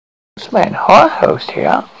Ghostman Horror Host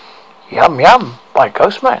here. Yum Yum by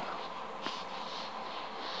Ghostman.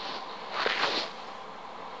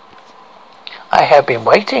 I have been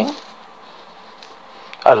waiting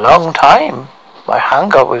a long time. My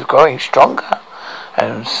hunger was growing stronger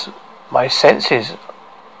and my senses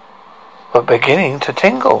were beginning to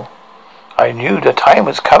tingle. I knew the time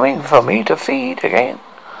was coming for me to feed again.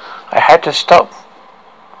 I had to start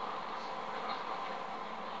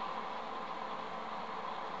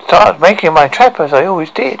making my trap as I always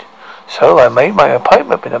did. So I made my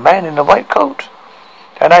appointment with the man in the white coat.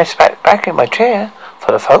 Then I sat back in my chair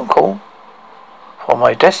for the phone call for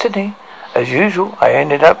my destiny. As usual, I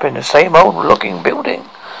ended up in the same old looking building.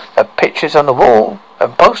 The pictures on the wall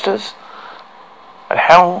and posters and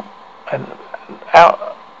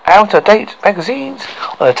out of date magazines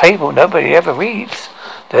on the table nobody ever reads.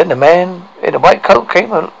 Then the man in the white coat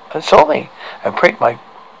came and saw me and pricked my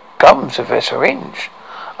gums with a syringe.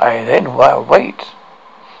 I then wait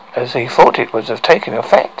as he thought it was of taking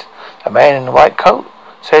effect. The man in the white coat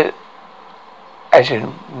said, as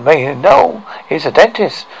you may know, he's a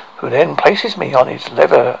dentist, who then places me on his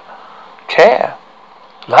leather chair.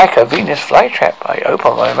 Like a Venus flytrap, I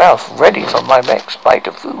open my mouth, ready for my next bite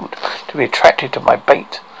of food to be attracted to my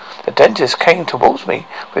bait. The dentist came towards me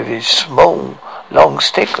with his small, long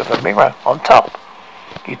stick with a mirror on top.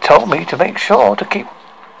 He told me to make sure to keep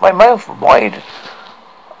my mouth wide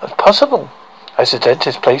as possible. As the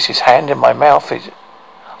dentist placed his hand in my mouth,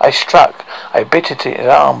 I bit at his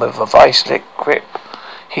arm with a vice-like grip.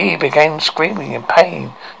 He began screaming in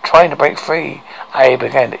pain, trying to break free. I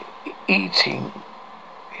began eating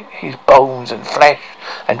his bones and flesh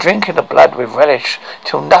and drinking the blood with relish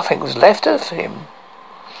till nothing was left of him.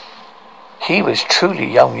 He was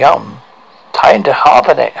truly yum. Time to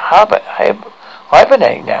hibernate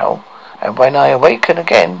now, and when I awaken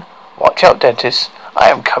again, watch out, dentist, I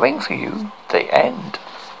am coming for you. The end.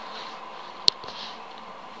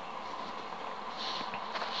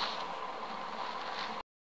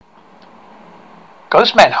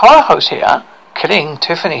 Ghostman Horror Host here, Killing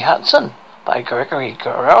Tiffany Hudson by Gregory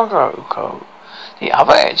Guerrero. The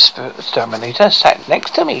other exterminator sat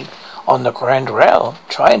next to me on the grand rail,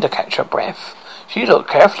 trying to catch her breath. She looked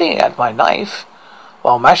carefully at my knife,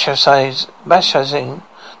 while massaging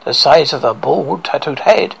the size of her bald, tattooed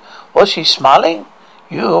head. Was she smiling?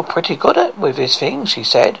 "You're pretty good with this thing," she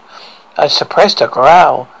said. I suppressed a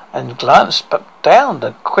growl and glanced down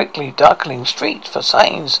the quickly darkening street for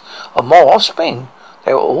signs of more offspring.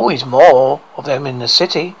 There were always more of them in the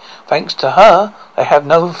city. Thanks to her, they have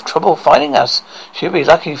no trouble finding us. She'd be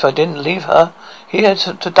lucky if I didn't leave her here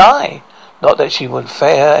to die. Not that she would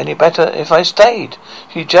fare any better if I stayed.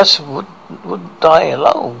 She just would die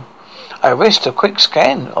alone. I risked a quick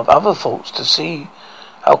scan of other thoughts to see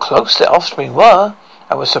how close their offspring were.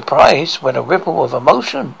 I was surprised when a ripple of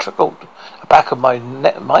emotion trickled the back of my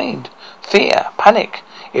mind. Fear, panic.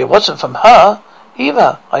 It wasn't from her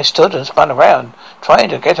either. I stood and spun around, trying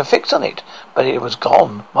to get a fix on it, but it was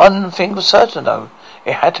gone. One thing was certain, though.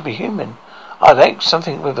 It had to be human. I liked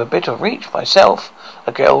something with a bit of reach myself,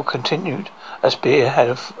 the girl continued. A spear had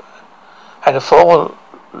a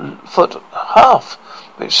 4-foot half,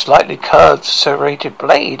 with slightly curved serrated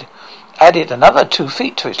blade. Added another 2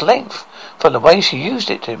 feet to its length. From the way she used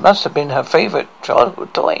it, it must have been her favorite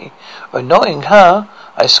childhood toy. Annoying her,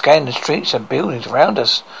 I scanned the streets and buildings around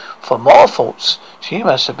us for more thoughts. She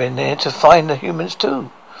must have been there to find the humans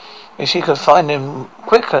too. If she could find them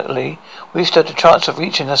quickly, we stood a chance of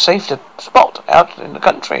reaching a safe spot out in the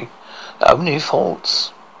country. The only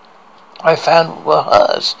thoughts I found were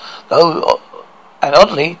hers, though, and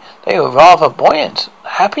oddly, they were rather buoyant,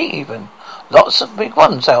 happy even. "Lots of big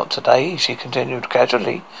ones out today," she continued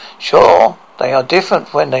casually. "Sure, they are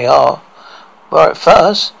different when they were at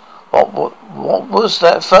first. What was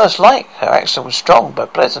that first like?" Her accent was strong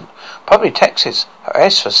but pleasant. "Probably Texas." Her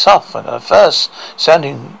S was soft and her first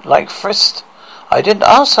sounding like Frist. I didn't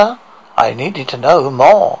ask her. I needed to know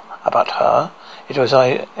more about her. If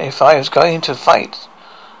I was going to fight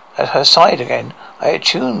at her side again, I had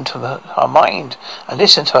tuned to her mind and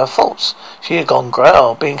listened to her thoughts. She had gone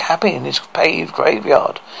girl, being happy in this paved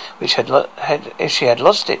graveyard, which if she had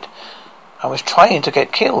lost it and was trying to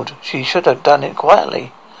get killed, she should have done it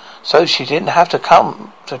quietly, so she didn't have to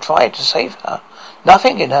come to try to save her.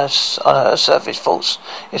 Nothing on her surface thoughts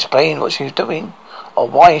explained what she was doing, or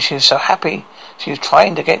why she was so happy. She was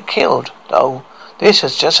trying to get killed, though. This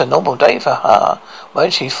was just a normal day for her.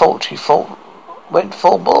 When she went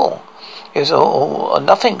full bore. It was all or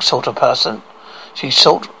nothing sort of person.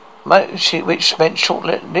 Which meant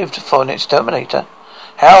short-lived for an exterminator.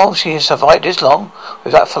 How she has survived this long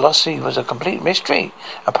with that philosophy was a complete mystery,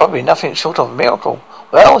 and probably nothing short of a miracle.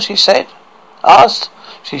 Well, she asked.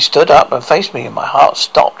 She stood up and faced me, and my heart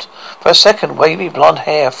stopped. For a second, wavy blonde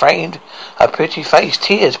hair framed her pretty face.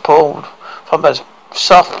 Tears poured from her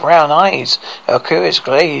soft brown eyes. Her curious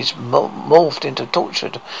gaze morphed into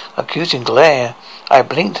tortured, accusing glare. I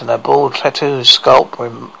blinked, and her broad tattooed scalp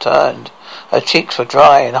returned. Her cheeks were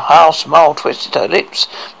dry, and a half smile twisted her lips.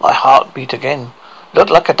 My heart beat again. Looked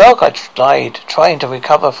like a dog, I lied, trying to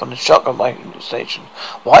recover from the shock of my hallucination.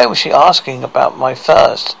 Why was she asking about my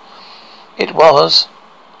thirst? It was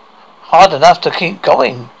hard enough to keep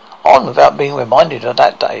going on without being reminded of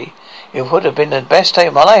that day. It would have been the best day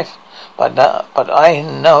of my life, but I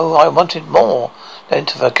know I wanted more than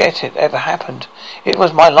to forget it ever happened. It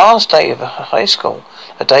was my last day of high school,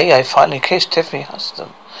 the day I finally kissed Tiffany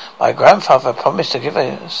Hudson. My grandfather promised to give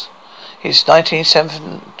us his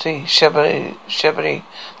 1970 Chevrolet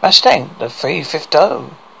Mustang, the 350,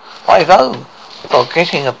 for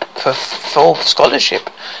getting a full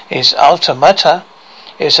scholarship. His alma mater.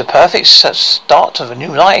 It was a perfect start of a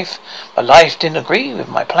new life, but life didn't agree with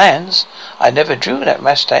my plans. I never drew that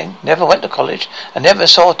Mustang, never went to college, and never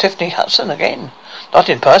saw Tiffany Hudson again. Not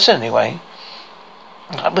in person, anyway.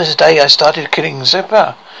 That was the day I started killing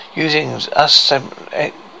Zipper, using us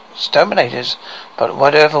exterminators, but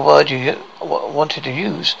whatever word you wanted to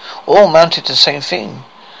use, all amounted to the same thing.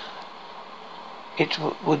 It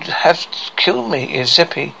would have killed me if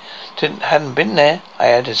Zippy hadn't been there, I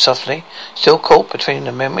added softly, still caught between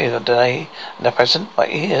the memory of the day and the present. My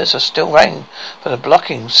ears still rang for the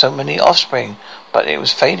blocking so many offspring, but it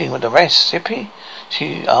was fading with the rest. Zippy?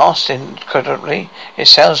 She asked incredulously. It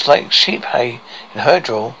sounds like sheep hay in her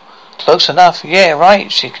drawl. Close enough. Yeah,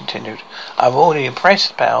 right, she continued. I'm already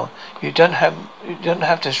impressed, pal. You don't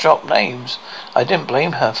have to drop names. I didn't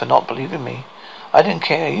blame her for not believing me. I didn't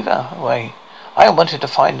care either way. I wanted to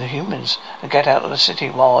find the humans and get out of the city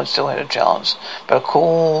while I still had a chance. But a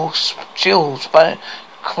cool chill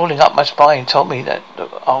crawling up my spine told me that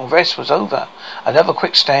our rest was over. Another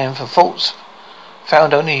quick stand for thoughts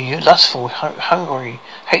found only lustful, hungry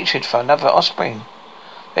hatred for another offspring.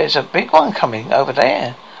 There's a big one coming over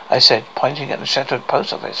there, I said, pointing at the shattered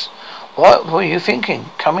post office. What were you thinking,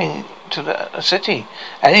 coming to the city?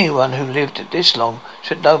 Anyone who lived this long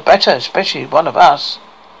should know better, especially one of us.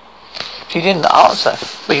 She didn't answer.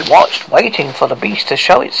 We watched, waiting for the beast to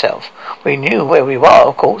show itself. We knew where we were,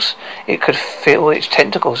 of course. It could feel its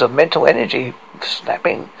tentacles of mental energy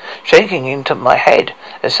snapping, shaking into my head.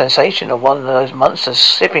 The sensation of one of those monsters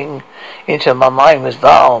slipping into my mind was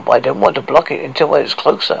vile, but I didn't want to block it until it was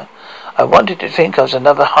closer. I wanted to think I was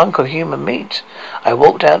another hunk of human meat. I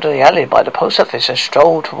walked down to the alley by the post office and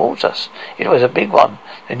strolled towards us. It was a big one.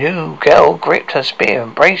 The new girl gripped her spear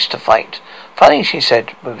and braced to fight. Funny, she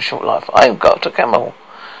said with a short laugh. I've got a camel.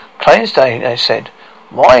 Clydesdale, I said.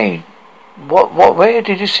 Why? Where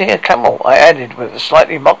did you see a camel? I added with a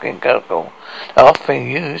slightly mocking gurgle. The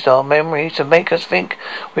offspring used our memories to make us think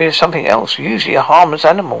we were something else, usually a harmless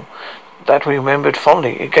animal that we remembered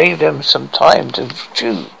fondly. It gave them some time to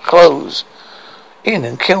chew, close in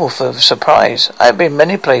and kill for surprise. I've been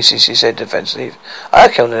many places, she said defensively. I'll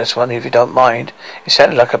kill this one if you don't mind. It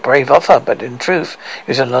sounded like a brave offer, but in truth it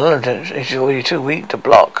was an unlimited. She's already too weak to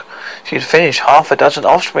block. She had finished half a dozen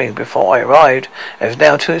offspring before I arrived, and was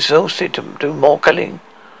now too exhausted to do more killing.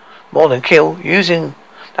 More than kill. Using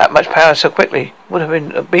that much power so quickly would have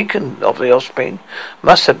been a beacon of the offspring.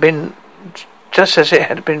 Must have been just as it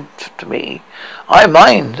had been to me. I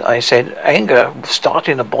mind, I said, anger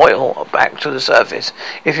starting to boil back to the surface.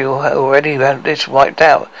 If you already had this wiped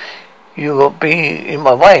out, you will be in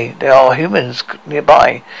my way. There are humans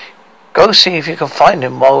nearby. Go see if you can find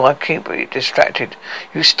them while I keep you distracted.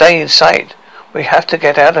 You stay in sight. We have to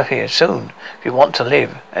get out of here soon if you want to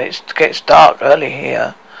live. And it gets dark early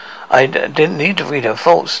here. I didn't need to read her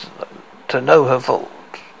thoughts to know her thoughts.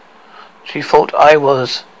 She thought I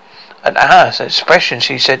was an ass. Expression,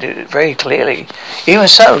 she said it very clearly. Even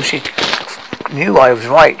so, she knew I was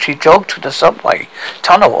right. She jogged to the subway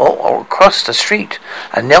tunnel or across the street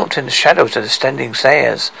and knelt in the shadows of the standing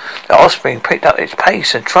stairs. The offspring picked up its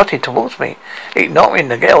pace and trotted towards me. Ignoring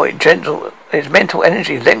the girl, its mental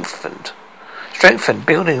energy strengthened,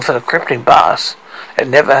 building for the crippling blast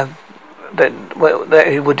that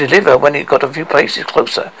it would deliver when it got a few places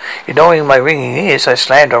closer. Ignoring my ringing ears, I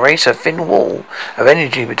slammed a razor thin wall of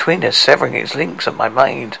energy between us, severing its links of my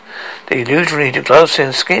mind. The illusory glossy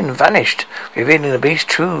skin vanished, revealing the beast's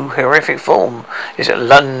true horrific form as it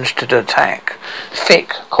lunged to the attack.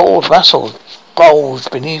 Thick, coiled muscles bulged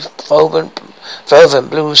beneath fervent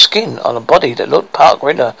blue skin on a body that looked part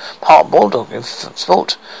gorilla, part bulldog. In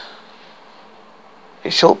sport,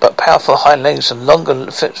 its short but powerful hind legs and longer,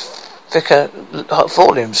 thicker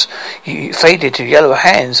forelimbs faded to yellow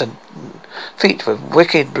hands and feet with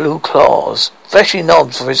wicked blue claws. Fleshy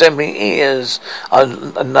knobs resembling ears,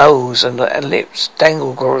 a nose and lips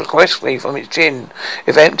dangled grotesquely from its chin,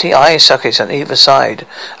 with empty eye sockets on either side,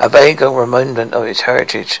 a vague remnant of its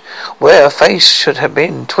heritage. Where a face should have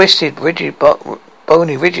been, twisted, rigid,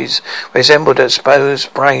 bony ridges resembled a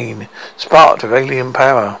exposed brain, sparked with alien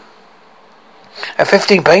power. At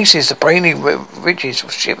 15 paces, the brainy ridges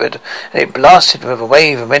shivered, and it blasted with a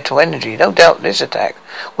wave of mental energy. No doubt this attack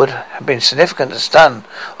would have been significant to stun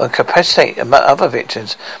or incapacitate other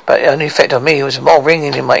victims, but the only effect on me was more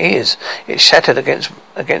ringing in my ears. It shattered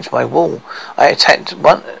against my wall. I attacked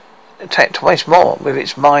twice more, with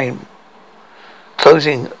its mind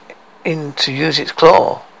closing in to use its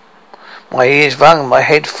claw. My ears rung, my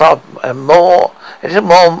head throbbed, and a little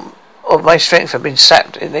more of my strength had been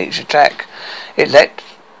sapped in each attack. It leapt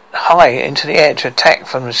high into the air to attack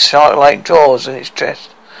from the shark-like jaws in its chest.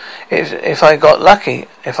 If I got lucky,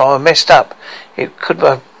 if I were messed up, it could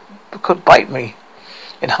bite me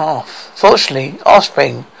in half. Fortunately,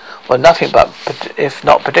 offspring were nothing but, if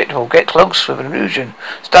not predictable, get close with an illusion,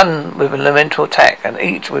 stun with an elemental attack, and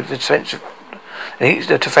each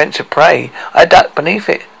the defensive prey. I ducked beneath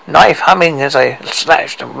it, knife humming as I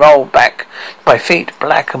slashed and rolled back. My feet,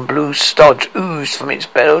 black and blue sludge oozed from its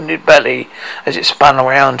bony belly as it spun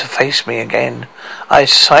around to face me again. I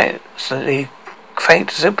silently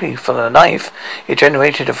thanked simply for the knife. It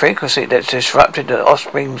generated a frequency that disrupted the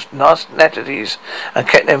offspring's nativities and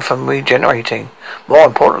kept them from regenerating. More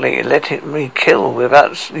importantly, it let me kill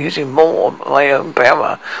without using more of my own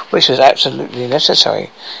power, which was absolutely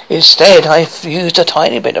necessary. Instead, I used a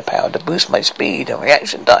tiny bit of power to boost my speed and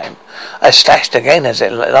reaction time. I slashed again as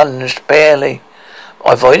it lunged, barely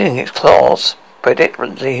avoiding its claws.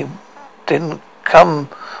 Predictably, didn't come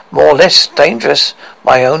more or less dangerous.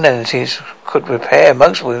 My own entities could repair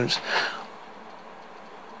most wounds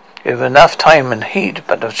with enough time and heat,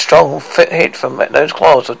 but a strong hit from those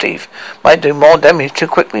claws or teeth might do more damage too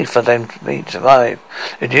quickly for them to survive.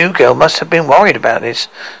 The new girl must have been worried about this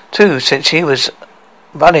too, since she was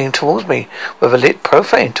running towards me with a lit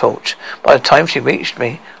profane torch. By the time she reached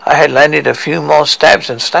me, I had landed a few more stabs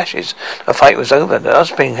and slashes. The fight was over. The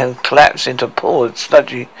offspring had collapsed into a pool of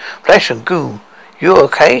sludgy flesh and goo. "You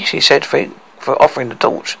okay?" she said, for offering the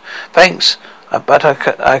torch. "Thanks, but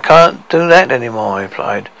I can't do that anymore," I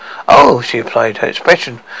replied. "Oh," she replied. Her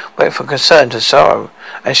expression went from concern to sorrow,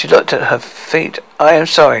 and she looked at her feet. "I am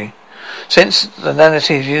sorry. Since the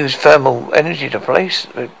nanities use thermal energy to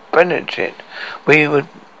replenish it,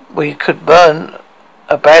 we could burn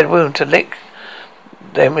a bad wound to lick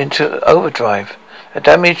them into overdrive. The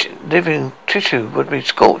damaged living tissue would be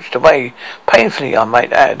scorched away, painfully I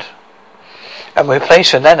might add, and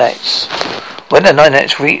replace the nanites. When the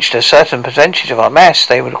nanites reached a certain percentage of our mass,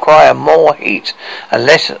 they would require more heat and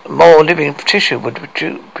more living tissue would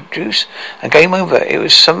produce, and game over. It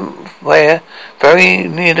was somewhere very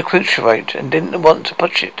near the crucial rate and didn't want to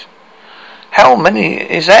push it." "How many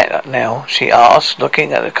is that now?" she asked,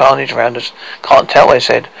 looking at the carnage around us. "Can't tell," I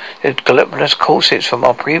said. "The gallopinous corsets from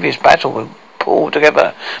our previous battle were pulled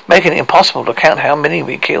together, making it impossible to count how many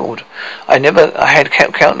we killed. I had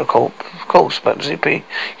kept count, of course, but Zippy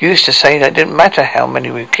used to say that it didn't matter how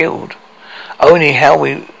many we killed, only how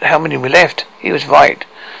many we left. He was right.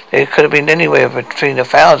 There could have been anywhere between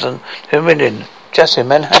 1,000 to 1,000,000 just in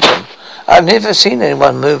Manhattan. I've never seen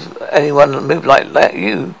anyone move like that.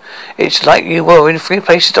 It's like you were in 3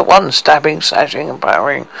 places at once, stabbing, slashing, and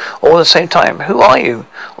powering all at the same time. Who are you?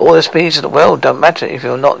 All the speeds of the world don't matter if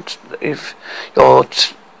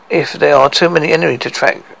there are too many enemies to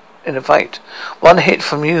track in a fight. One hit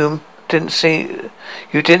from you didn't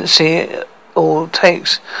see all it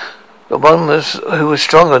takes. The one who was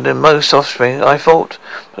stronger than most offspring, I thought.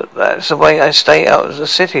 But that's the way I stay out of the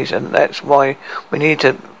cities, and that's why we need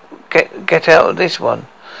to get out of this one.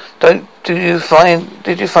 Did you find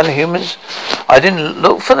the humans?" "I didn't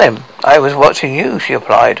look for them. I was watching you," she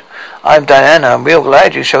replied. "I'm Diana. I'm real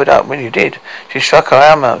glad you showed up when you did." She struck her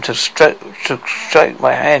arm out to strike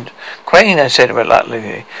my hand. "Crane," I said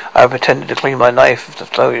reluctantly. I pretended to clean my knife,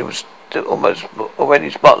 though it was almost already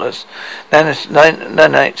spotless.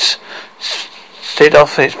 Nanites slid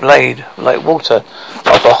off its blade like water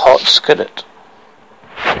off a hot skillet.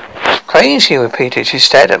 "Crane," she repeated. She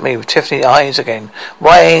stared at me with Tiffany eyes again,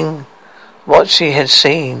 weighing what she had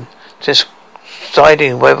seen. Just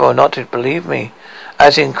deciding whether or not to believe me.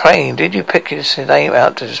 As in Crane, did you pick his name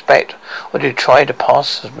out to respect, or did you try to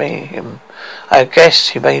pass him? I guess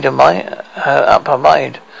he made up her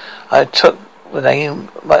mind. I took the name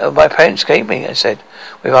my parents gave me, I said,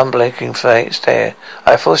 with unblinking stare.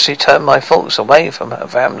 I forcibly turned my thoughts away from my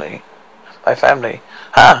family.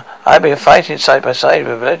 I've been fighting side by side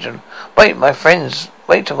with religion. Wait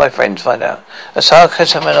till my friends find out. The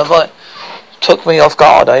sarcasm and avoid took me off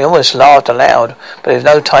guard. I almost laughed aloud, but there's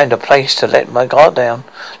no time or place to let my guard down.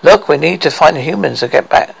 Look, we need to find the humans and get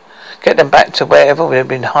them back to wherever we've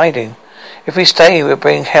been hiding. If we stay, we'll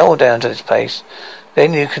bring hell down to this place.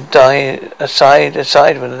 Then you can die aside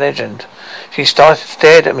with the legend. She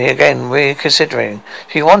stared at me again, reconsidering.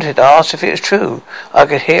 She wanted to ask if it was true. I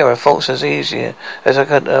could hear her thoughts as easy as I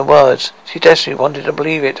could her words. She desperately wanted to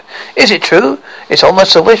believe it. Is it true? It's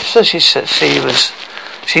almost a whisper, she said. She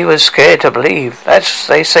was scared to believe.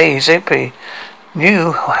 They say Zippy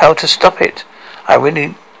knew how to stop it. I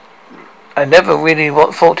never really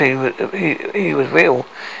thought he was real.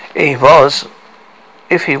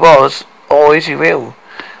 If he was, or is he real?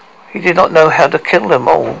 He did not know how to kill them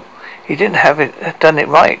all. He didn't have done it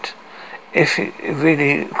right. If he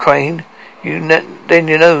really Crane, then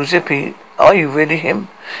you know Zippy. Are you really him?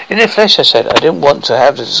 In the flesh, I said. I didn't want to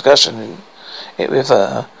have the discussion with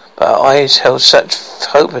her, but her eyes held such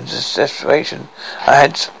hope and desperation. I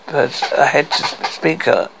had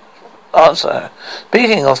to answer her.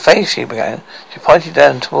 Speaking of faith, she began. She pointed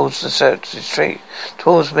down towards the street,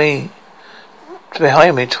 towards me.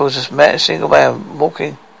 Behind me, towards a single man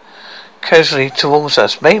walking casually towards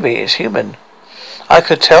us. Maybe it's human. I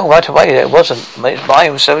could tell right away that it wasn't. His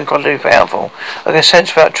mind was so incredibly powerful. I could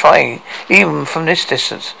sense without trying, even from this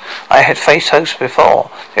distance. I had faced hosts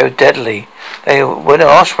before. They were deadly. They were an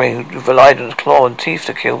offspring who relied on claw and teeth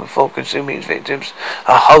to kill before consuming its victims.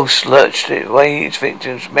 A host lurched away its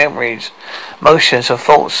victims' memories, emotions, and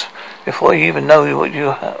thoughts before you even know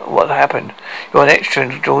what happened. You're an extra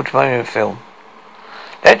in a George Romero film.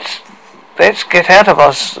 Let's get out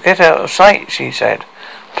of sight, she said.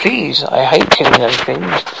 Please, I hate killing those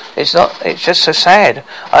things. It's just so sad.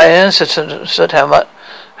 I understood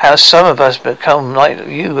how some of us become like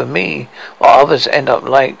you and me, while others end up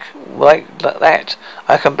like that.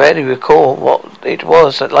 I can barely recall what it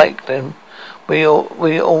was that like them. We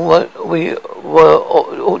were all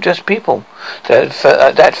just people.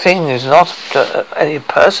 That thing is not any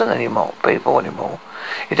person anymore, people anymore.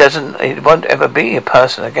 It won't ever be a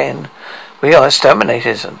person again. We are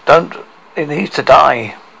exterminators. It needs to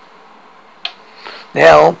die.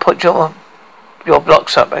 Now put your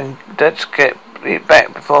blocks up and let's get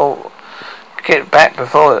back before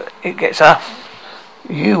it gets up.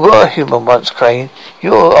 You were human once, Crane.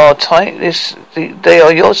 You are they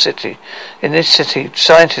are your city. In this city,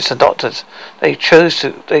 scientists and doctors, they close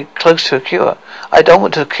to a cure. I don't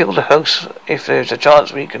want to kill the hosts if there's a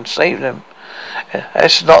chance we can save them.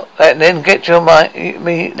 That's not. Then get your mind.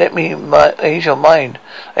 Let me ease your mind.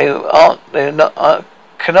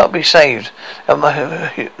 Cannot be saved. And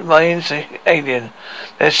my mind's alien.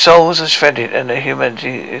 Their souls are shredded, and their humanity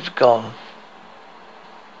is gone.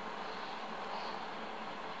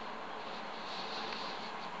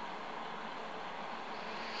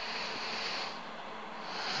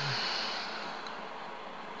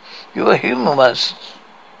 You were human once,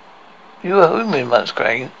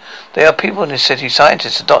 Crane. There are people in this city,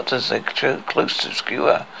 scientists and doctors, they're close to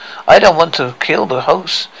skewer. I don't want to kill the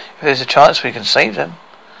hosts if there's a chance we can save them.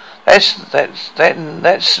 Let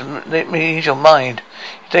me ease your mind.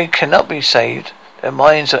 They cannot be saved. Their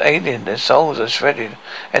minds are alien, their souls are shredded,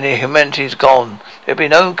 and their humanity is gone. There'll be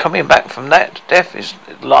no coming back from that. Death is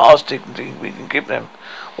the last dignity we can give them.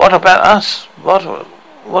 What about us? What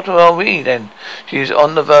are we then? She is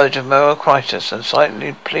on the verge of moral crisis and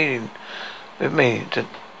silently pleading with me to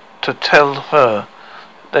tell her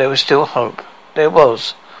there was still hope. There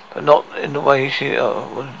was, but not in the way she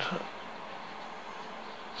would.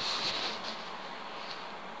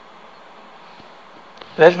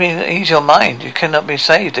 Let me ease your mind. You cannot be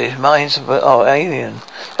saved. Their minds are alien.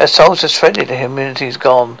 Their souls are shredded. Their humanity is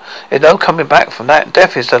gone. There's no coming back from that.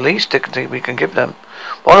 Death is the least dignity we can give them.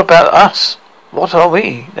 What about us? What are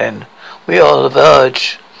we, then? We are on the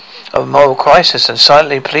verge of moral crisis and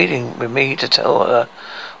silently pleading with me to tell her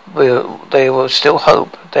there was still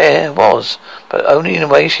hope. There was, but only in a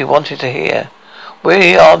way she wanted to hear.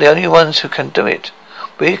 We are the only ones who can do it.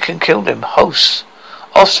 We can kill them, hosts,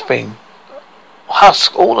 offspring,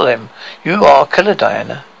 husk, all of them. You are a killer,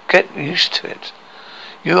 Diana. Get used to it.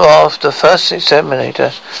 You are the first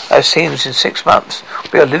exterminator I've seen in 6 months.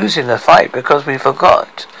 We are losing the fight because we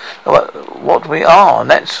forgot what we are, and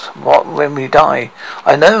that's what when we die.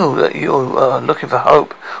 I know that you are looking for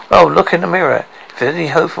hope. Well, look in the mirror. If there's any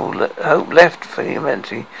hope left for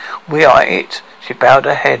humanity, we are it. She bowed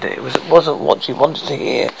her head. It wasn't what she wanted to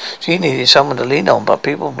hear. She needed someone to lean on, but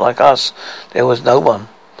people like us, there was no one.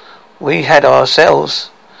 We had ourselves.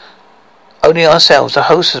 Only ourselves. The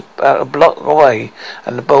host was about a block away,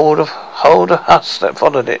 and the whole of us that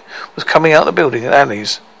followed it was coming out of the building in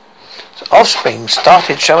alleys. So offspring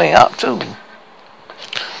started showing up too.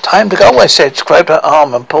 Time to go, I said, grabbed her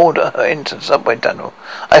arm and pulled her into the subway tunnel.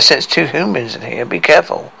 I sense two humans in here. Be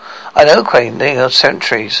careful. I know, Crane. They are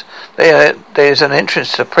sentries. There's an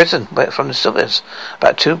entrance to the prison from the sewers,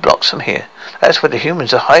 about 2 blocks from here. That's where the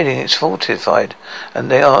humans are hiding. It's fortified, and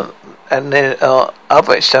there are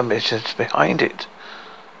other exterminators behind it,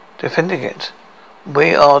 defending it. We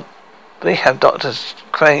have Dr.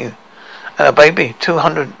 Crane and a baby.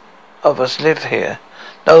 200 of us live here.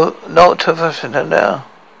 No, not of us now.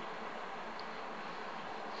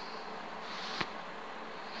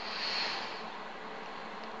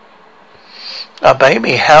 A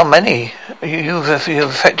baby? How many? You've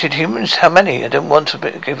affected humans? How many? I didn't want to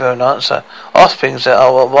give her an answer. Offspring said,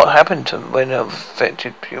 well, what happened to when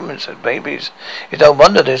affected humans and babies? It's no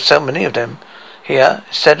wonder there's so many of them here.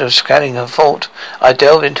 Instead of scanning her fault, I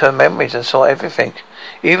delved into her memories and saw everything.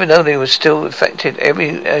 Even though they were still affected,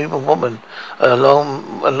 every able woman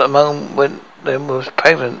among when they was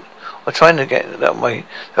pregnant or trying to get that way.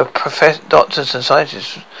 The doctors and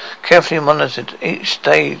scientists carefully monitored each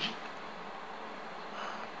stage.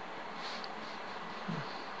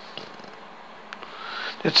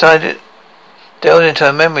 Decided, delved into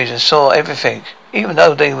her memories and saw everything, even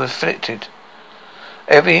though they were afflicted.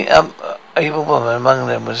 Every able woman among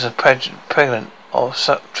them was pregnant or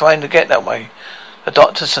trying to get that way. The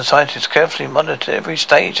doctors and scientists carefully monitored every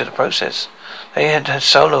stage of the process. They had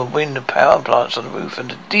solar, wind and power plants on the roof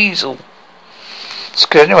and the diesel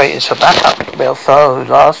generators for backup. Well, though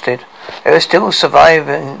lasted. They were still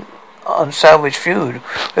surviving on salvaged food.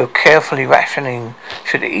 We were carefully rationing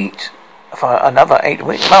should eat for another 8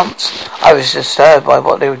 months. I was disturbed by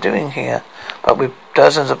what they were doing here, but with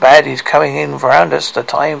dozens of baddies coming in around us, the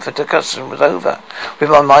time for discussion was over. With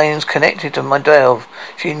my minds connected to my delve,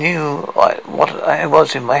 she knew what I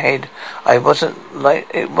was in my head. It wasn't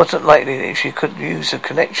likely that she could use the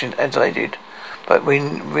connection as I did, but we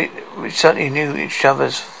certainly knew each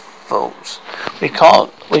other's faults. We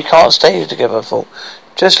can't stay together, fault.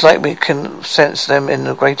 Just like we can sense them in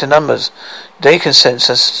the greater numbers, they can sense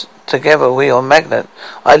us. Together we are a magnet.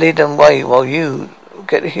 I lead them away while you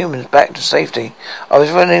get the humans back to safety. I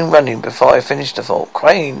was running before I finished the thought.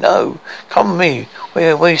 Crane, no. Come with me.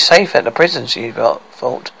 We're safe at the prison, she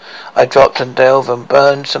thought. I dropped and delved and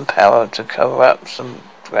burned some power to cover up some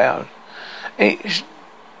ground. I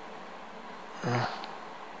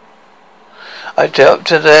dropped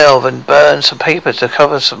to delve and burned some paper to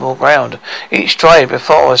cover some more ground. Each stride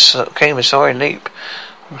before us came a soaring leap.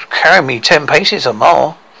 Carry me 10 paces or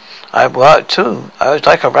more. I worked too. I was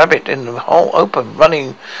like a rabbit in the whole open,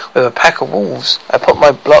 running with a pack of wolves. I put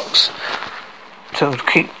my blocks to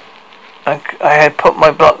keep. I put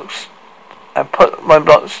my blocks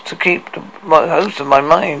to keep my host of my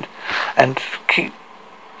mind, and keep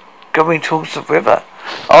going towards the river.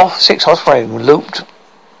 6 offspring looped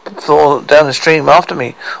down the stream after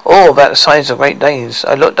me, all about the size of Great Danes.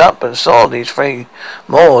 I looked up and saw these 3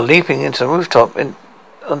 more leaping into the rooftop,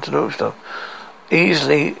 onto the rooftop,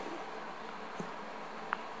 easily.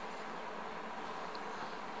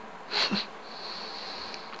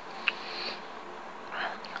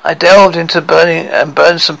 I delved into burning and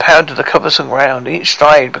burned some powder to cover some ground. Each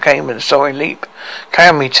stride became a soaring leap,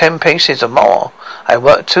 carrying me 10 paces or more. I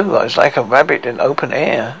worked too. I was like a rabbit in open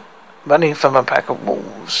air, running from a pack of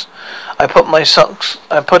wolves. I put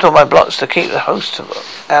on my blocks to keep the host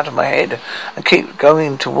out of my head and keep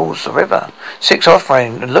going towards the river. 6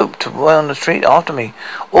 offspring looped around the street after me,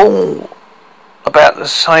 all about the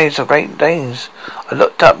size of Great Danes. I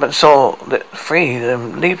looked up and saw that 3 of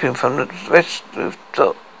them leaping from the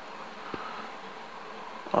rooftop.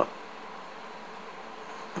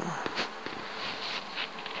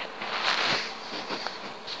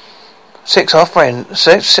 6 offspring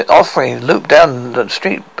looped down the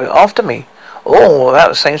street after me, all about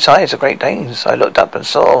the same size of Great Danes. I looked up and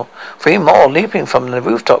saw 3 more leaping from the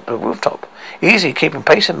rooftop to the rooftop, easy keeping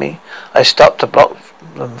pace with me. I stopped to block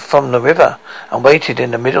them from the river and waited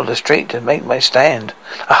in the middle of the street to make my stand.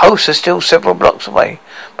 A host is still several blocks away,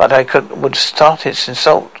 but I would start its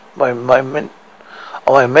assault by my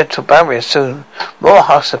mental barrier soon. More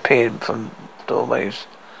hosts appeared from doorways.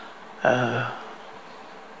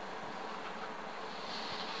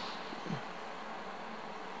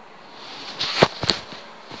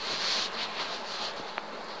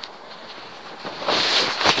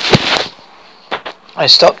 I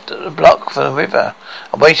stopped at the block for the river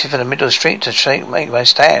and waited for the middle of the street to make my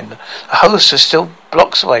stand. The host was still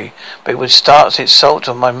blocks away, but it would start its assault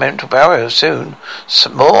on my mental barrier soon.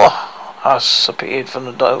 Some more husks appeared from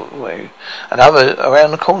the doorway, and others around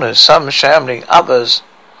the corners, some shambling, others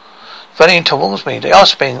running towards me. The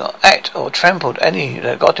offspring at or trampled any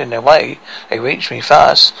that got in their way. They reached me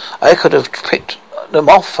fast. I could have picked them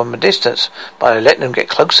off from a distance, but I let them get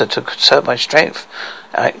closer to conserve my strength.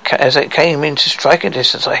 As it came into striking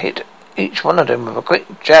distance, I hit each one of them with a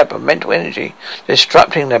quick jab of mental energy,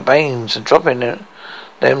 disrupting their brains and dropping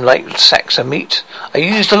them like sacks of meat. I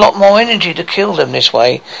used a lot more energy to kill them this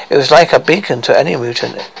way. It was like a beacon to any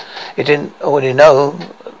mutant. It didn't already know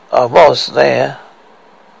I was there.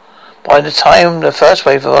 By the time the first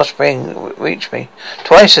wave of offspring reached me,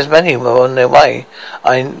 twice as many were on their way.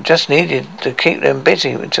 I just needed to keep them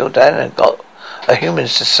busy until Dana got the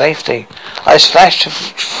humans to safety. I slashed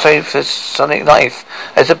with a sonic knife.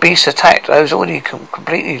 As the beast attacked, I was already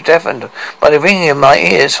completely deafened by the ringing in my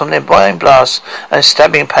ears from their blind blasts and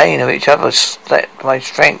stabbing pain of each other slapped my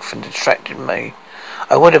strength and distracted me.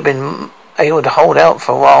 I would have been able to hold out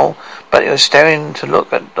for a while, but it was staring to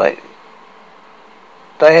look at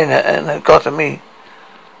Diana and had gotten me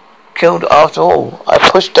killed after all. I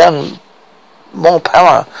pushed down more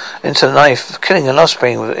power into the knife, killing an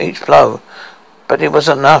offspring with each blow. But it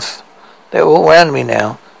wasn't enough. They were all around me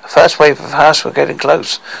now. The first wave of husks were getting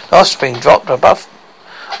close. The offspring dropped above,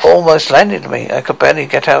 almost landed me. I could barely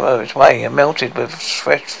get out of its way and melted with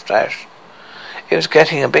fresh flash. It was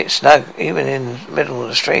getting a bit snug, even in the middle of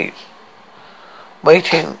the street.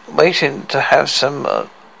 Waiting to have some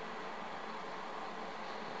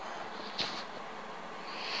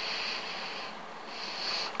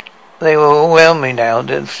They were all around me now.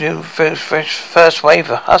 The first wave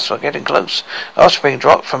of husks were getting close. The offspring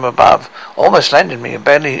dropped from above, almost landed me and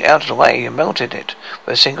barely out of the way and melted it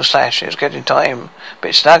with a single slash. It was getting time, a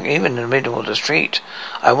bit snug even in the middle of the street.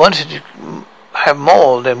 I wanted to have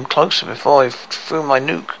more of them closer before I threw my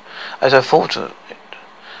nuke as I thought of it.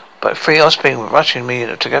 But three offspring were rushing me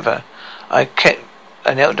together. I kept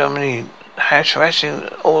an elderly harassing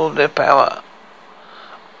all their power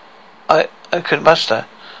I could muster.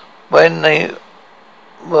 When they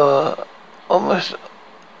were almost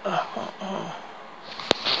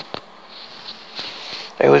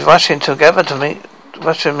they was rushing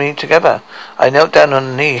me together. I knelt down on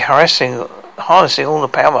a knee, harnessing all the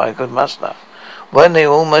power I could muster. When they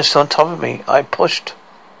were almost on top of me, I pushed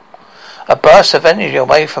a burst of energy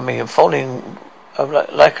away from me and falling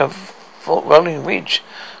like a rolling ridge.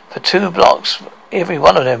 For 2 blocks, every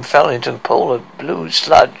one of them fell into a pool of blue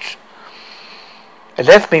sludge. It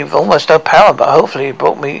left me with almost no power, but hopefully it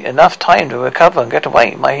brought me enough time to recover and get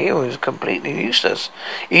away. My hero was completely useless.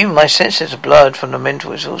 Even my senses blurred from the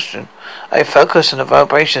mental exhaustion. I focused on the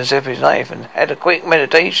vibrations of his knife and had a quick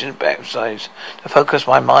meditation exercise to focus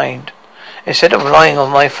my mind. Instead of relying on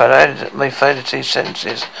my faculty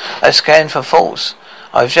senses, I scanned for faults.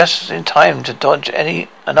 I was just in time to dodge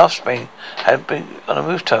an offspring had been on a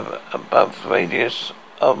rooftop above the radius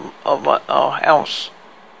of our house.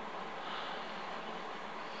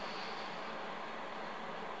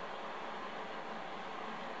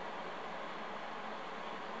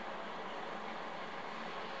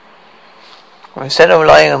 Instead of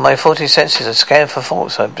relying on my faulty senses, I scanned for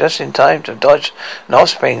faults. I'm just in time to dodge an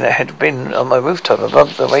offspring that had been on my rooftop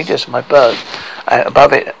above the radius of my birth.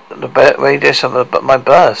 Above it, the radius of my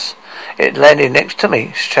birth. It landed next to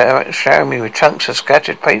me, showering me with chunks of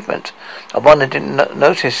scattered pavement. The one I didn't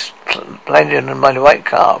notice landed on my right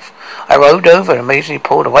calf. I rolled over and amazingly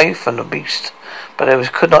pulled away from the beast, but I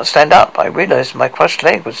could not stand up. I realized my crushed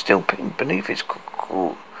leg was still pinned beneath its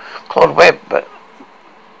clawed web, but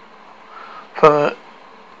from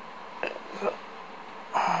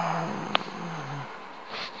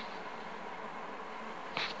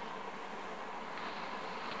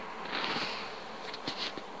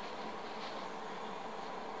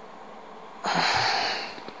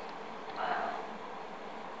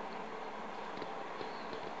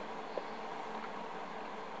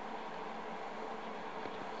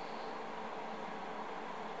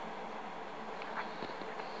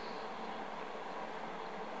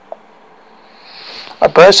a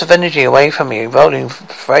burst of energy away from me, rolling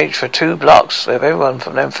rage for 2 blocks, where everyone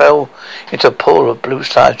from them fell into a pool of blue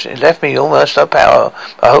sludge. It left me almost no power,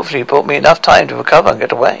 but hopefully it brought me enough time to recover and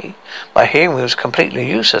get away. My hearing was completely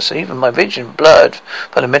useless, even my vision blurred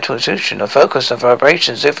by the mental exhaustion. I focused on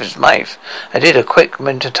vibrations of his knife. I did a quick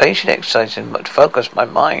meditation exercise to focus my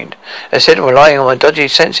mind. Instead of relying on my dodgy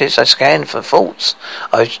senses, I scanned for faults.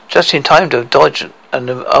 I was just in time to dodge and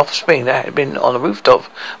the offspring that had been on the rooftop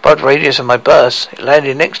above the radius of my burst. It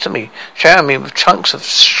landed next to me, showering me with chunks of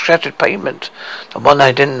shattered pavement. The one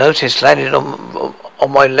I didn't notice landed on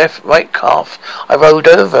my right calf. I rolled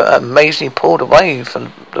over and amazingly pulled away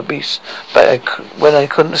from the beast. But when I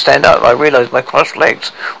couldn't stand up, I realized my crushed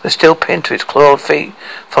legs were still pinned to its clawed feet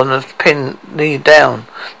from the pin knee down.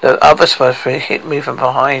 The other spider hit me from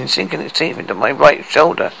behind, sinking its teeth into my right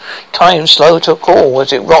shoulder. Time slowed to a crawl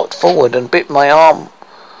as it rocked forward and bit my arm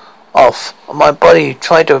off. My body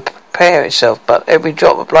tried to repair itself, but every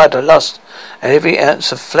drop of blood I lost and every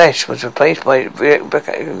ounce of flesh was replaced by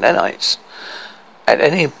nanites. At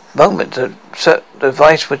any moment, the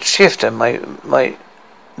device would shift, and my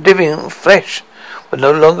living flesh would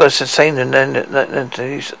no longer sustain the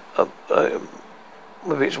nanities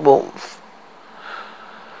with its warmth.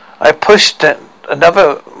 I pushed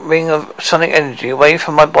another ring of sonic energy away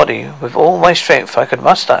from my body with all my strength I could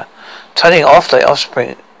muster, turning all the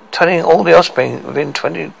offspring within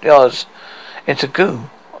 20 yards into goo.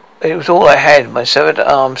 It was all I had, my severed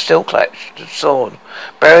arm still clutched the sword,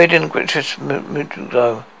 buried in gratuitous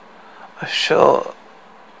glow. I'm sure.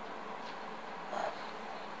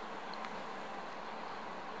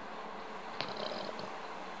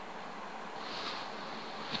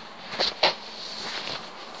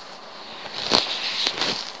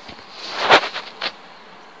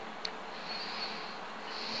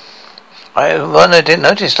 One I didn't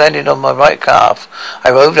notice landed on my right calf.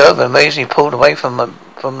 I rolled over and amazingly pulled away from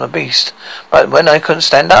the beast. But when I couldn't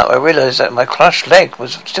stand up, I realized that my crushed leg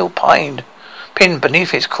was still pinned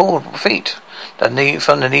beneath its clawed feet.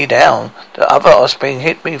 From the knee down, the other offspring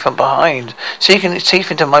hit me from behind, sinking its teeth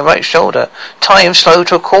into my right shoulder. Time slowed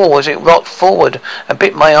to a crawl as it rocked forward and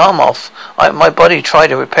bit my arm off. My body tried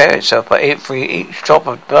to repair itself, but each drop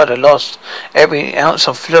of blood I lost, every ounce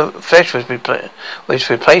of flesh was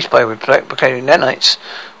replaced by replicating nanites.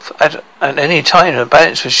 At any time, the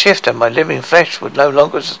balance would shift, and my living flesh would no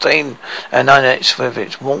longer sustain nanites with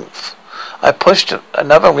its warmth. I pushed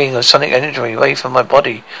another ring of sonic energy away from my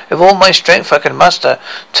body. With all my strength I could muster,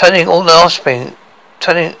 turning all the offspring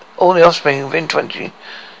within 20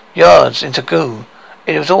 yards into goo.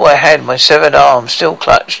 It was all I had, my severed arm still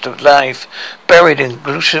clutched to life, buried in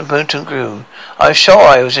gluten goo. I was sure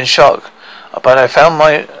I was in shock, but I found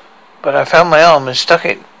my arm and stuck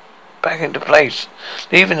it back into place,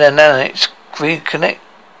 leaving the nanites reconnect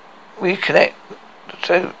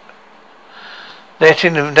to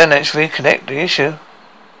letting the nanites reconnect the issue.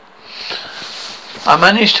 I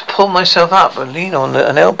managed to pull myself up and lean on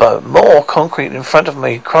an elbow. More concrete in front of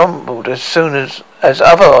me crumbled as soon as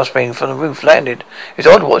other offspring from the roof landed. It was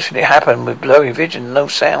odd watching it happen with blurry vision and no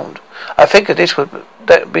sound. I figured this would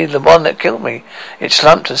be the one that killed me. It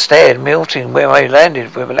slumped and stared, melting where I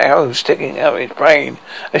landed with an arrow sticking out of its brain.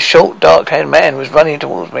 A short, dark-haired man was running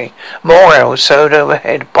towards me. More arrows soared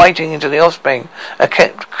overhead, biting into the offspring. I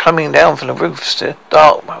kept coming down from the roof. The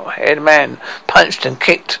dark-haired man punched and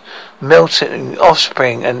kicked, melting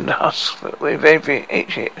offspring and husks with every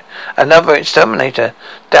hit. Another exterminator.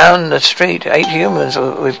 Down the street, 8 humans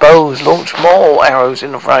with bows launched more arrows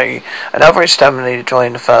in the fray. Another exterminator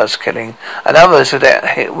joined the first killing, and others were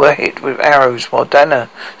hit with arrows while Dana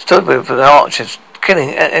stood with the archers, killing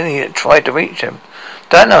any that tried to reach him.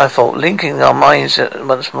 Dana, I thought, linking our minds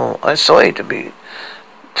once more. I'm sorry to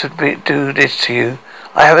do this to you.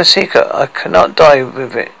 I have a secret. I cannot die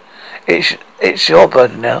with it. It's your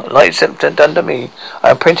burden now, like something done to me.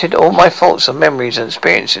 I imprinted all my thoughts and memories and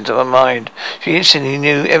experiences into her mind. She instantly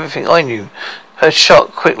knew everything I knew. Her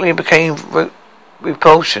shock quickly became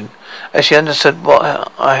repulsion as she understood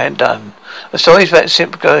what I had done. The stories about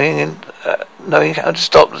Zip going and knowing how to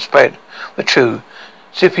stop the spread were true.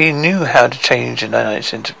 Zippy knew how to change the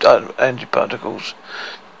nanites into antiparticles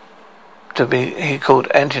he called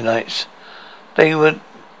antinites. They would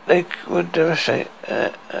devastate.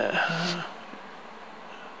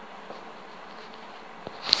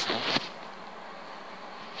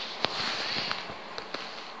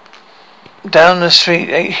 Down the street,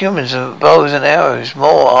 8 humans with bows and arrows,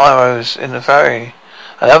 more arrows in the ferry.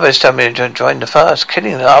 Another exterminator joined the first,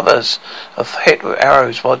 killing the others hit with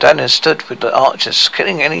arrows, while Dana stood with the archers,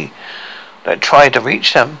 killing any that tried to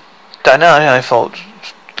reach them. Dana, I thought,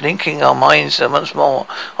 linking our minds once more.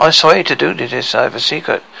 I'm sorry to do this. I have a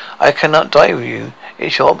secret. I cannot die with you.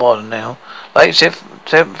 It's your bottom now. Like Zippy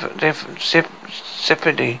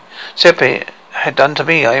had done to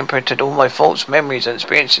me, I imprinted all my thoughts, memories, and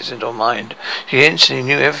experiences into her mind. She instantly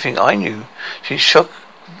knew everything I knew. Her shock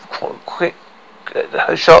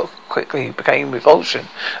quickly became revulsion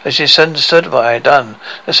as she understood what I had done.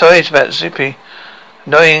 The stories about Zippy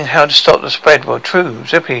knowing how to stop the spread. Well, true.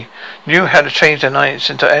 Zippy knew how to change the nanites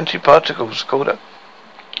into antiparticles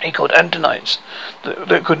he called antonites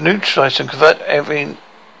that could neutralize and convert every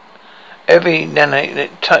nanite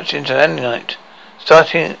that touched into nanite,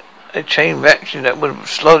 starting a chain reaction that would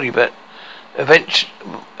slowly but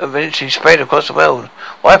eventually spread across the world,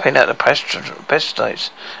 wiping out the pesticides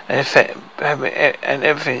and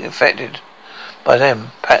everything affected by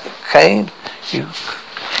them. Kane, you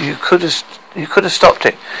could have stopped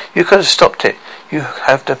it. You could have stopped it. You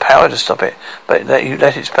have the power to stop it, but that you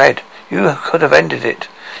let it spread. You could have ended it.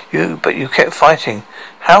 But you kept fighting.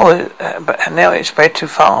 But now it's spread too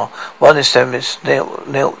far. One of them is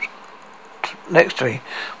knelt next to me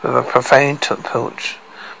with a profane torch.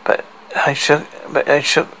 But I shook my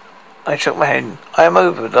head. I am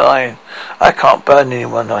over the line. I can't burn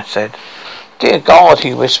anyone, I said. Dear God,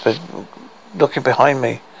 he whispered, looking behind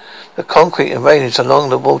me. The concrete and railings along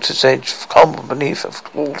the water's edge crumbled beneath a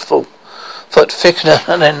foot thickener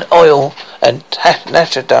and then oil and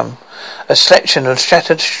natridum. A selection of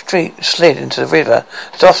shattered street slid into the river.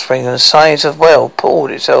 Its offspring and the size of well poured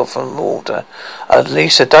itself from the water. At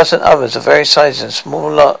least a dozen others of various sizes and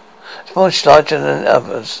smallest larger than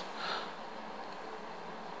others.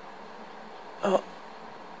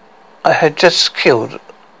 I had just killed.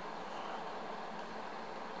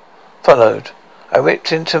 Followed. I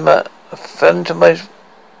fell into my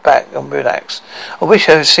back and relaxed. I wish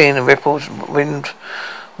I had seen the rippled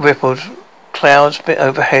clouds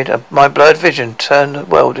overhead. My blurred vision turned the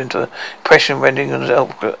world into impression rending an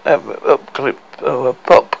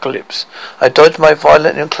apocalypse. I dodged my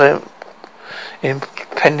violent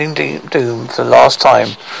impending doom for the last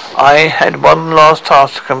time. I had one last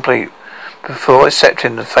task to complete before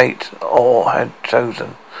accepting the fate I had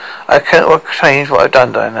chosen. I cannot change what I've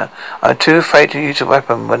done, Diana. I'm too afraid to use a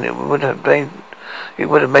weapon when it would have made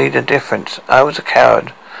a difference. I was a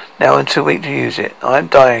coward. Now I'm too weak to use it. I'm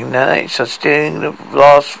dying. Nanites are stealing the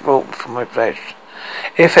last warmth from my flesh.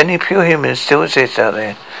 If any pure humans still exist out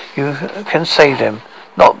there, you can save them.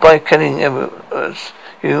 Not by killing us.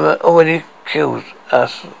 You already killed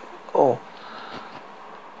us all.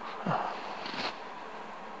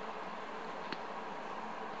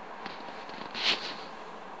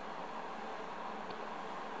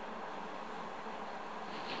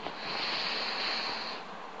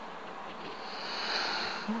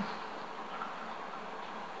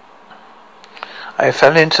 I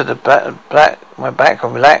fell into my back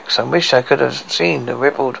and relaxed. I wished I could have seen the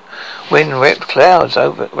wind-ripped clouds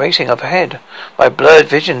racing overhead. My blurred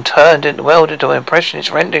vision turned into an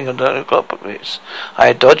impressionist rendering of the apocalypse. I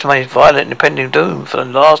had dodged my violent impending doom for the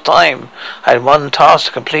last time. I had one task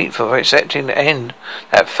to complete for accepting the end,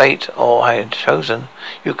 that fate I had chosen.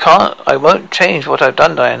 I won't change what I've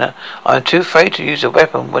done, Diana. I'm too afraid to use a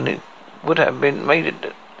weapon when it would have made a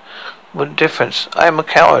difference. I am a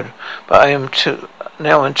coward, but I'm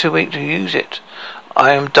too weak to use it.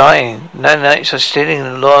 I am dying. Nanites are stealing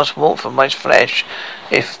the last warmth from my flesh.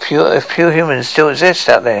 If pure humans still exist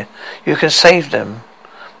out there, you can save them.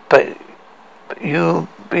 But you'll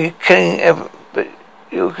be killing everyone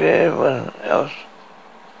else.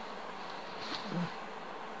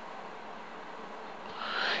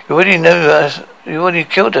 You already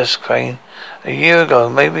killed us, Crane. A year ago,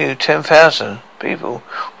 maybe 10,000 people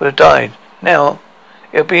would have died. Now,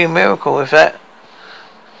 it'll be a miracle if that.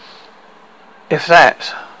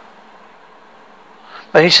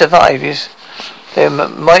 Many survivors. There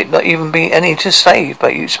might not even be any to save,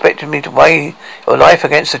 but you expected me to weigh your life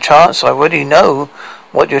against the chance. I already know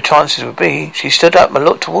what your chances would be. She stood up and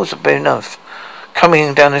looked towards the Benuff.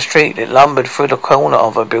 Coming down the street, it lumbered through the corner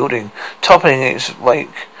of a building, toppling its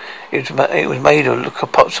wake. It was made of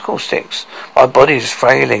popsicle sticks. My body was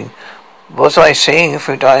frailing. Was I seeing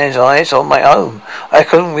through Diana's eyes or my own? I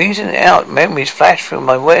couldn't reason it out. Memories flashed through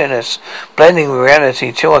my awareness, blending with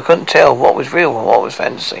reality till I couldn't tell what was real and what was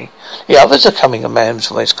fantasy. The others are coming, a man's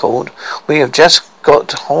voice called. We have just got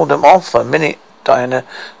to hold them off for a minute, Diana.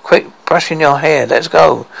 Quick, brushing your hair. Let's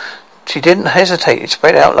go. She didn't hesitate. It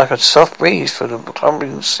spread out like a soft breeze through the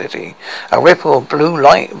crumbling city. A ripple of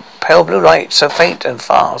pale blue light, so faint and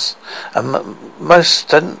fast, and most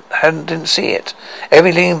didn't see it.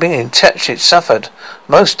 Every living being touched it suffered.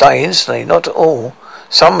 Most die instantly, not all.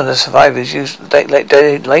 Some of the survivors used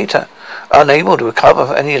days later, unable to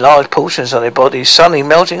recover any large portions of their bodies, suddenly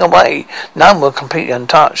melting away. None were completely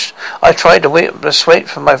untouched. I tried to whip the sweat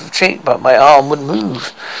from my cheek, but my arm wouldn't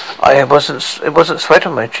move. It wasn't sweat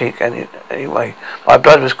on my cheek anyway. My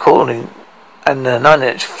blood was cooling, and the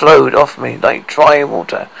nanites flowed off me like dry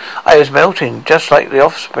water. I was melting, just like the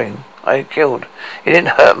offspring I had killed. It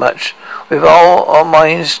didn't hurt much. With all our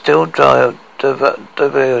minds still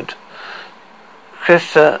devoured.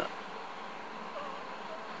 Krista.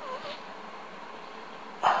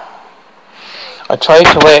 I tried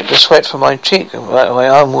to wipe the sweat from my cheek, and my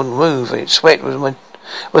arm wouldn't move. It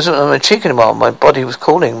wasn't on my cheek anymore. My body was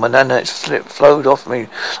cooling. My nanites flowed off me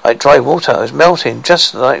like dry water. I was melting,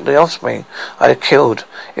 just like the offspring I had killed.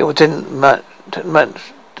 It didn't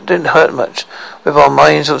hurt much. With our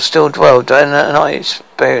minds still dwelled, Diana and I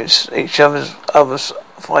experienced each other's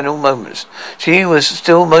final moments. She was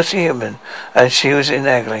still mostly human, and she was in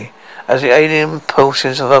agony, as the alien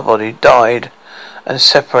portions of her body died and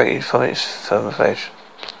separated from her flesh.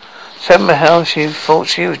 Somehow she thought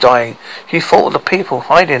she was dying. She thought of the people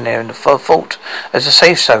hiding there in the fort as a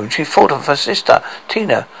safe zone. She thought of her sister,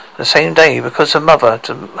 Tina, the same day, because her mother,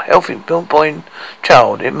 to a healthy born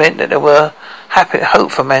child, it meant that there were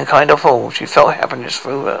hope for mankind of all. She felt happiness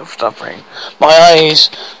through her suffering. My eyes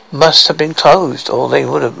must have been closed, or they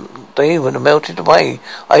would have melted away.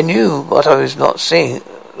 I knew what I was not seeing.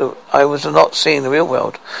 I was not seeing the real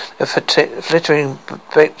world. The flittering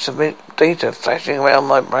bits of data flashing around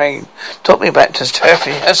my brain took me back to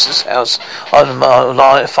Stephanie Hesse's house on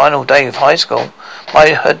my final day of high school.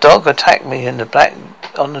 Her dog attacked me on the back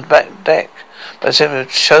deck, but it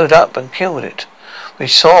showed up and killed it. We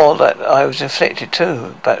saw that I was inflicted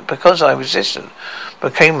too, but because I resisted,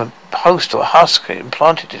 became a host or a husk, it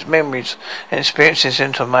implanted its memories and experiences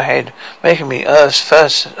into my head, making me Earth's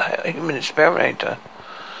first human experimenter.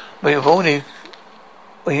 He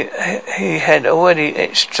had already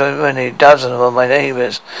exterminated dozens of my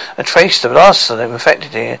neighbours and traced the last of them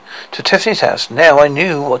infected here to Tiffany's house. Now I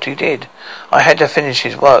knew what he did. I had to finish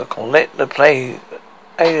his work or let the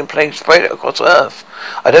alien plague spread across Earth.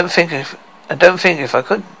 I don't think if I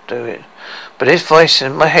could do it, but his voice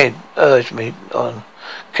in my head urged me on,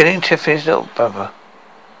 killing Tiffany's little brother.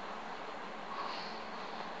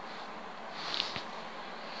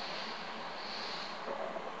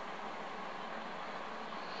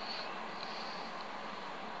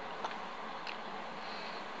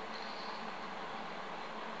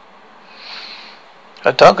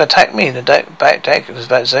 A dog attacked me in the back deck. It was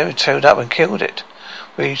about Zoe showed up and killed it.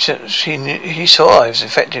 He saw I was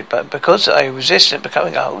infected, but because I resisted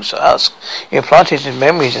becoming a husk, he implanted his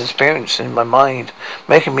memories and experiences in my mind,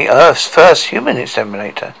 making me Earth's first human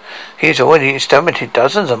exterminator. He has already exterminated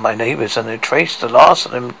dozens of my neighbours, and had traced the last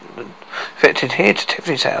of them infected here to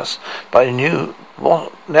Tiffany's house. But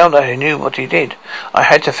now that I knew what he did, I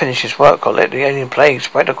had to finish his work or let the alien plague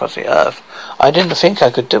spread across the Earth. I didn't think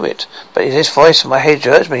I could do it, but this voice in my head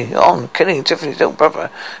urged me on. Killing Tiffany's little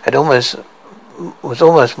brother was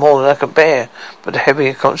almost more than I could bear, but the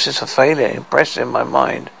heavy consciousness of failure impressed in my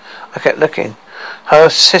mind. I kept looking. Her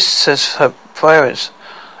sisters, her parents,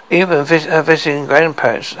 even her visiting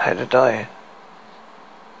grandparents had to die.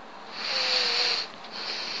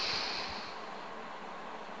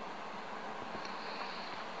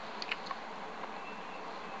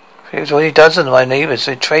 It was already dozens of my neighbours.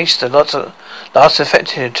 They traced the last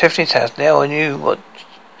infected in Tiffany's house. Now I knew what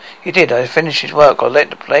he did. I finished his work or let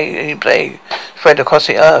the plague spread across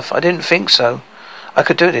the Earth. I didn't think so. I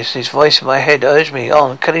could do this. His voice in my head urged me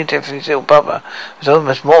on. Killing Tiffany's little brother was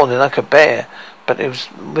almost more than I could bear, but it was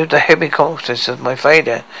with the heavy consciousness of my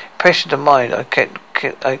failure, pressure to mind, I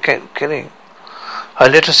kept killing. Her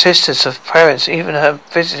little sisters, her parents, even her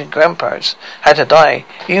visiting grandparents had to die,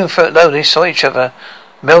 even though they saw each other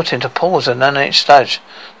melt into pools of nanite sludge.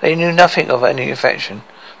 They knew nothing of any affection.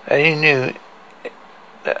 They knew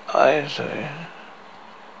that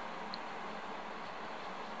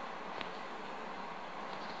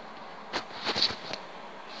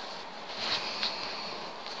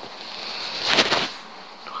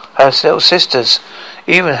her little sisters,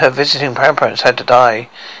 even her visiting grandparents had to die,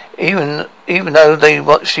 even though they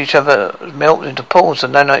watched each other melt into pools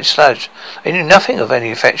of nanite sludge. They knew nothing of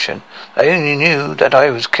any affection. They only knew that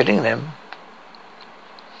I was killing them.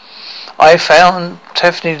 I found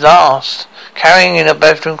Tiffany last, carrying in a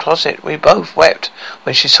bedroom closet. We both wept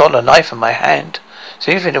when she saw the knife in my hand.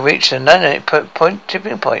 So even to reach the nanite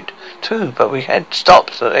tipping point too, but we had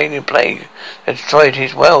stopped the alien plague that destroyed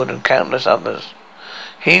his world and countless others.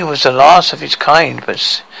 He was the last of his kind,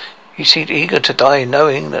 but he seemed eager to die,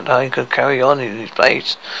 knowing that I could carry on in his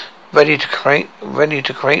place, ready to create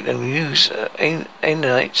and use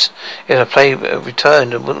nanites if a plague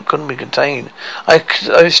returned and couldn't be contained. I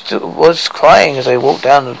was crying as I walked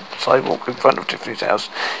down the sidewalk in front of Tiffany's house.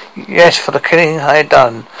 Yes, for the killing I had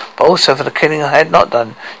done, but also for the killing I had not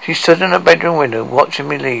done. She stood in her bedroom window, watching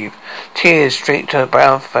me leave. Tears streaked her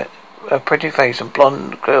her pretty face, and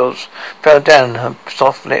blonde curls fell down her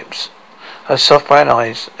soft lips, her soft brown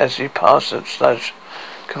eyes, as she passed the sludge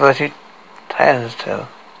converted hands to.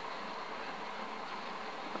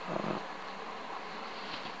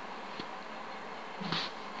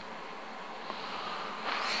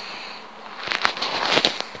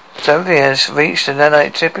 Something has reached the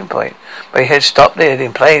nanite tipping point, but he had stopped there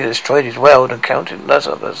in play, destroyed his world, and counted lots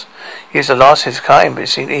of us. He was the last of his kind, but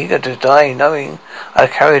seemed eager to die, knowing I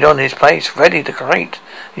carried on his place, ready to create,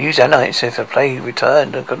 use nanites if the play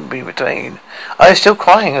returned and couldn't be retained. I was still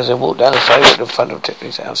crying as I walked down the sidewalk in front of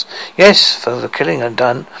Tiffany's house. Yes, for the killing I'd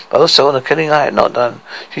done, but also on the killing I had not done.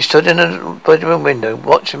 She stood in the bedroom window,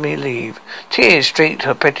 watching me leave. Tears streaked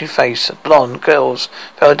her pretty face. Blonde curls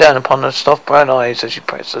fell down upon her soft brown eyes as she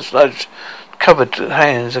pressed the sludge covered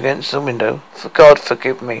hands against the window. For God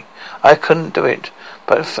forgive me. I couldn't do it.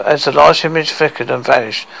 But as the last image flickered and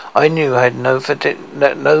vanished, I knew I had no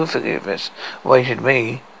forgiveness awaited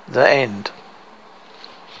me. The end.